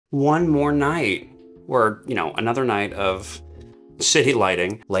one more night, or, you know, another night of shitty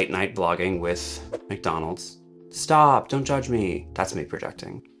lighting, late night vlogging with McDonald's. Stop, don't judge me. That's me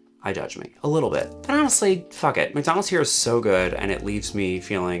projecting. I judge me a little bit. But honestly, fuck it. McDonald's here is so good and it leaves me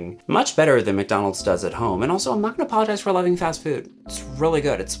feeling much better than McDonald's does at home. And also, I'm not gonna apologize for loving fast food. It's really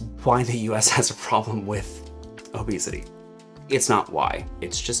good. It's why the US has a problem with obesity. It's not why,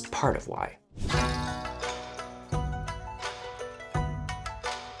 it's just part of why.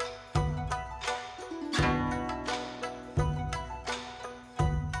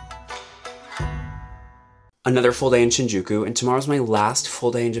 Another full day in Shinjuku, and tomorrow's my last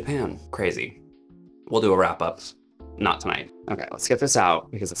full day in Japan. Crazy. We'll do a wrap up. Not tonight. Okay, let's get this out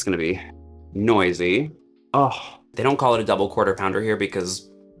because it's gonna be noisy. Oh, they don't call it a double quarter pounder here because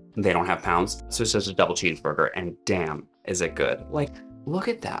they don't have pounds. So it's just a double cheeseburger, and damn, is it good. Like, look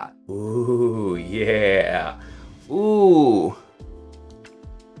at that. Ooh, yeah. Ooh.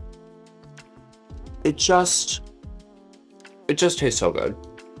 It just tastes so good.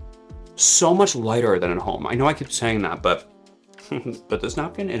 So much lighter than at home. I know I keep saying that, but this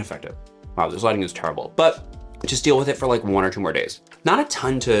napkin, ineffective. Wow, this lighting is terrible. But just deal with it for like 1 or 2 more days. Not a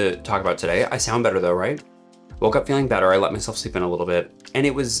ton to talk about today. I sound better though, right? Woke up feeling better. I let myself sleep in a little bit, and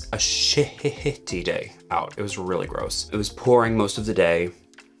it was a shitty day out. It was really gross. It was pouring most of the day,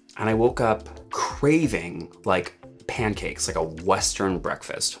 and I woke up craving like pancakes, like a Western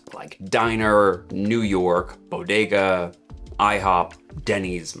breakfast, like diner, New York, bodega, IHOP,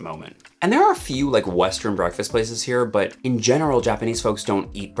 Denny's moment. And there are a few like Western breakfast places here, but in general, Japanese folks don't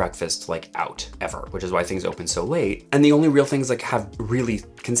eat breakfast like out ever, which is why things open so late. And the only real things like have really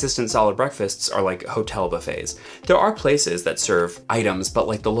consistent solid breakfasts are like hotel buffets. There are places that serve items, but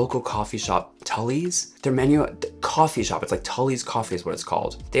like the local coffee shop, Tully's, their menu, coffee shop, it's like Tully's Coffee is what it's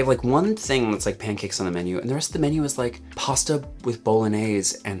called. They have like one thing that's like pancakes on the menu, and the rest of the menu is like pasta with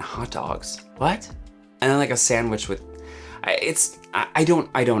bolognese and hot dogs. What? And then like a sandwich with I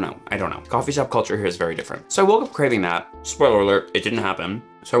don't know. Coffee shop culture here is very different. So I woke up craving that. Spoiler alert, it didn't happen.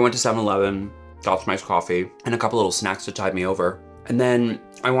 So I went to 7-Eleven, got some iced coffee, and a couple little snacks to tide me over. And then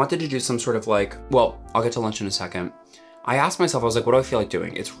I wanted to do some sort of like, well, I'll get to lunch in a second. I asked myself, I was like, what do I feel like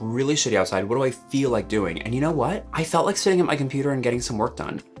doing? It's really shitty outside. What do I feel like doing? And you know what? I felt like sitting at my computer and getting some work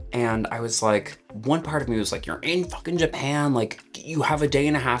done. And I was like, one part of me was like, you're in fucking Japan. Like, you have a day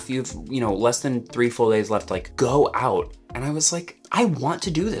and a half. You've, you know, less than 3 full days left. Like, go out. And I was like, I want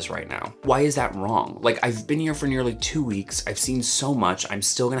to do this right now. Why is that wrong? Like, I've been here for nearly 2 weeks. I've seen so much. I'm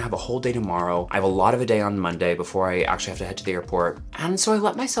still gonna have a whole day tomorrow. I have a lot of a day on Monday before I actually have to head to the airport. And so I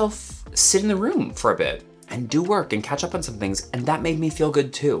let myself sit in the room for a bit and do work and catch up on some things. And that made me feel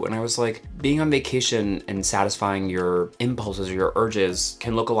good too. And I was like, being on vacation and satisfying your impulses or your urges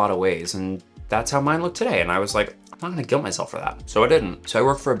can look a lot of ways. And that's how mine looked today. And I was like, I'm not gonna guilt myself for that. So I didn't. So I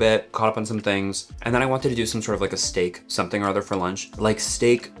worked for a bit, caught up on some things, and then I wanted to do some sort of like a steak, something or other for lunch. Like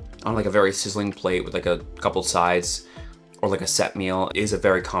steak on like a very sizzling plate with like a couple sides, or like a set meal is a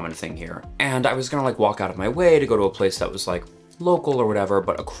very common thing here. And I was gonna like walk out of my way to go to a place that was like local or whatever,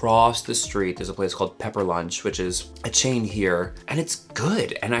 but across the street, there's a place called Pepper Lunch, which is a chain here, and it's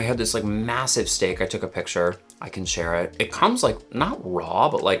good. And I had this like massive steak. I took a picture. I can share it. It comes like, not raw,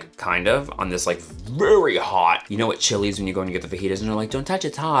 but like kind of on this like very hot, you know at Chili's when you go and you get the fajitas and they're like, don't touch,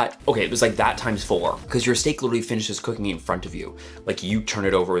 it's hot. Okay, it was like that times 4, because your steak literally finishes cooking in front of you. Like you turn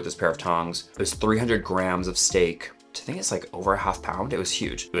it over with this pair of tongs. It was 300 grams of steak. I think it's like over a ½ pound. It was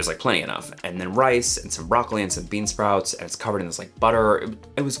huge. It was like plenty enough. And then rice and some broccoli and some bean sprouts, and it's covered in this like butter.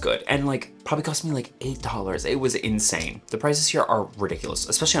 It was good. And like probably cost me like $8. It was insane. The prices here are ridiculous,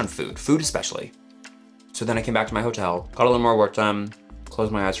 especially on food. Food especially. So then I came back to my hotel, got a little more work done,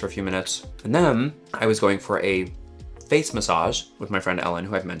 closed my eyes for a few minutes. And then I was going for a face massage with my friend Ellen,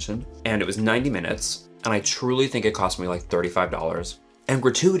 who I've mentioned. And it was 90 minutes. And I truly think it cost me like $35. And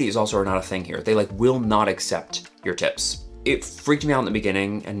gratuities also are not a thing here. They like will not accept your tips. It freaked me out in the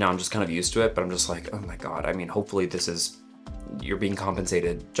beginning, and now I'm just kind of used to it, but I'm just like, oh my God. I mean, hopefully you're being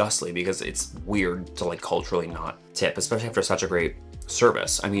compensated justly, because it's weird to like culturally not tip, especially after such a great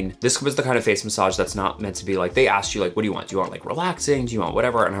service. I mean, this was the kind of face massage that's not meant to be like, they asked you like, what do you want? Do you want like relaxing? Do you want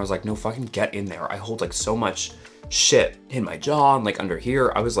whatever? And I was like, no, fucking get in there. I hold like so much shit in my jaw and like under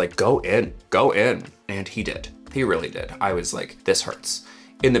here. I was like, go in. And he did. He really did. I was like, this hurts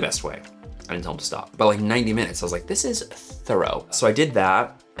in the best way. I didn't tell him to stop. But like 90 minutes, I was like, this is thorough. So I did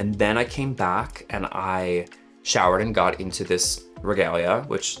that. And then I came back and I showered and got into this regalia,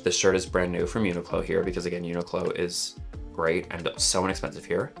 which this shirt is brand new from Uniqlo here, because again, Uniqlo is great and so inexpensive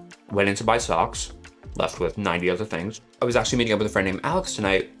here. Went in to buy socks, left with 90 other things. I was actually meeting up with a friend named Alex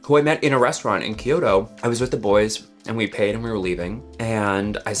tonight, who I met in a restaurant in Kyoto. I was with the boys and we paid and we were leaving.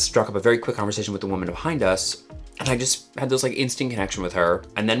 And I struck up a very quick conversation with the woman behind us. And I just had this like instant connection with her.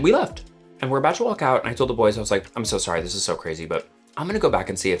 And then we left. And we're about to walk out. And I told the boys, I was like, I'm so sorry, this is so crazy, but I'm gonna go back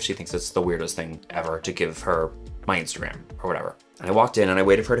and see if she thinks it's the weirdest thing ever to give her my Instagram or whatever. And I walked in and I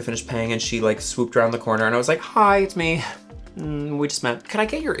waited for her to finish paying, and she like swooped around the corner and I was like, hi, it's me. We just met. Can I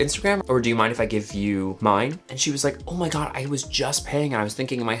get your Instagram, or do you mind if I give you mine? And she was like, oh my God, I was just paying. And I was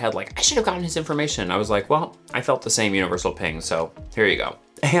thinking in my head, like, I should have gotten his information. I was like, well, I felt the same universal ping, so here you go.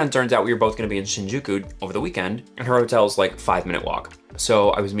 And turns out we were both gonna be in Shinjuku over the weekend, and her hotel's like 5-minute walk.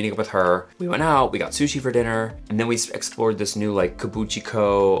 So I was meeting up with her. We went out, we got sushi for dinner, and then we explored this new like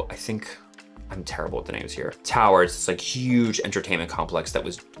Kabuchiko, I think, I'm terrible with the names here, Towers. It's like huge entertainment complex that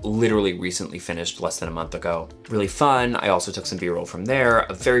was literally recently finished less than a month ago. Really fun. I also took some B-roll from there.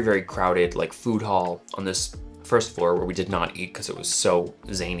 A very, very crowded like food hall on this first floor where we did not eat because it was so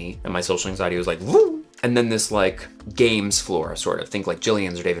zany and my social anxiety was like, woo! And then this like games floor, sort of, think like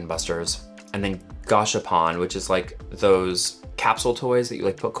Jillian's or Dave & Buster's. And then Gashapon, which is like those capsule toys that you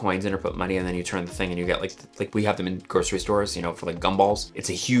like put coins in or put money and then you turn the thing and you get like we have them in grocery stores, you know, for like gumballs.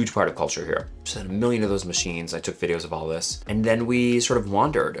 It's a huge part of culture here. Just had a million of those machines. I took videos of all this. And then we sort of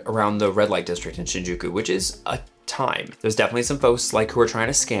wandered around the red light district in Shinjuku, which is a time. There's definitely some folks like who are trying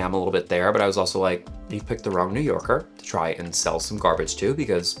to scam a little bit there, but I was also like, you picked the wrong New Yorker to try and sell some garbage to,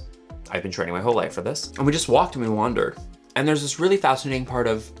 because I've been training my whole life for this. And we just walked and we wandered. And there's this really fascinating part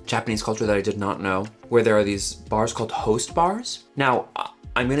of Japanese culture that I did not know, where there are these bars called host bars. Now,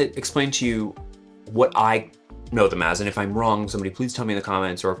 I'm gonna explain to you what I know them as, and if I'm wrong, somebody please tell me in the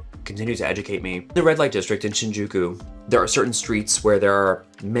comments or continue to educate me. The red light district in Shinjuku, there are certain streets where there are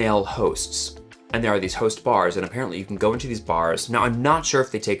male hosts, and there are these host bars, and apparently you can go into these bars. Now, I'm not sure if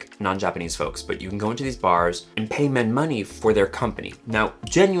they take non-Japanese folks, but you can go into these bars and pay men money for their company. Now,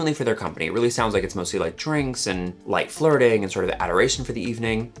 genuinely for their company. It really sounds like it's mostly like drinks and light flirting and sort of adoration for the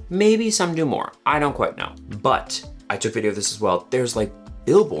evening. Maybe some do more. I don't quite know. But I took video of this as well. There's like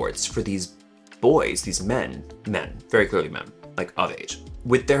billboards for these boys, these men, very clearly men, like of age,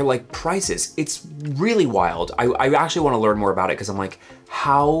 with their like prices. It's really wild. I actually want to learn more about it because I'm like,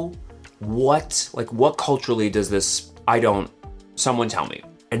 what culturally does this, someone tell me.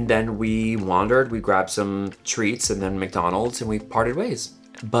 And then we wandered, we grabbed some treats and then McDonald's and we parted ways.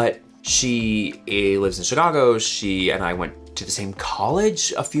 But she lives in Chicago. She and I went to the same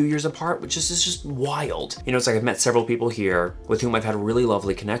college a few years apart, which is just wild. You know, it's like I've met several people here with whom I've had really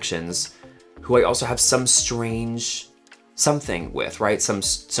lovely connections, who I also have some strange something with, right? Some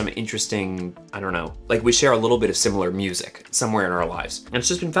interesting, I don't know, like we share a little bit of similar music somewhere in our lives. And it's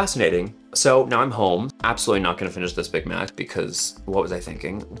just been fascinating. So now I'm home, absolutely not gonna finish this Big Mac because what was I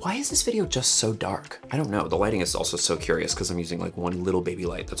thinking? Why is this video just so dark? I don't know, the lighting is also so curious because I'm using like one little baby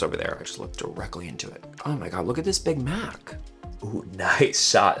light that's over there. I just looked directly into it. Oh my God, look at this Big Mac. Ooh, nice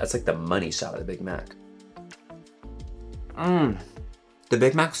shot. That's like the money shot of the Big Mac. The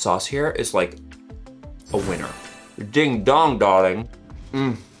Big Mac sauce here is like a winner. Ding dong, darling.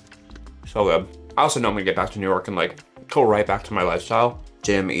 So good. I also know I'm gonna get back to New York and like go right back to my lifestyle.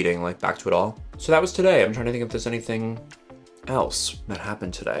 Gym, eating, like back to it all. So that was today. I'm trying to think if there's anything else that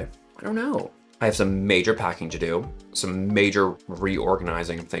happened today. I don't know. I have some major packing to do, some major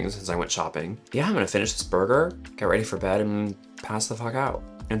reorganizing things since I went shopping. Yeah, I'm gonna finish this burger, get ready for bed and pass the fuck out.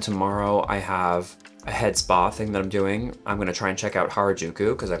 And tomorrow I have a head spa thing that I'm doing. I'm gonna try and check out Harajuku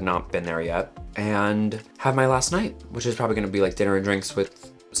because I've not been there yet, and have my last night, which is probably gonna be like dinner and drinks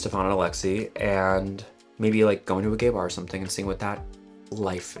with Stefan and Alexi, and maybe like going to a gay bar or something and seeing what that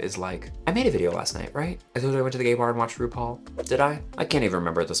life is like. I made a video last night, right? I told you I went to the gay bar and watched RuPaul. Did I? I can't even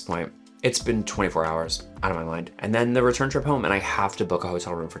remember at this point. It's been 24 hours, out of my mind. And then the return trip home, and I have to book a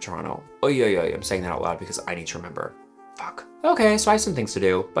hotel room for Toronto. Oh yeah, I'm saying that out loud because I need to remember. Fuck. Okay, so I have some things to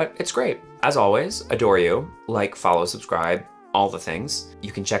do, but it's great. As always, adore you. Like, follow, subscribe, all the things.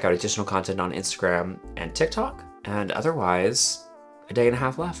 You can check out additional content on Instagram and TikTok. And otherwise, a day and a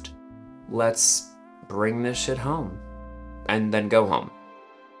half left. Let's bring this shit home. And then go home.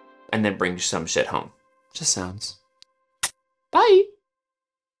 And then bring some shit home. Just sounds. Bye.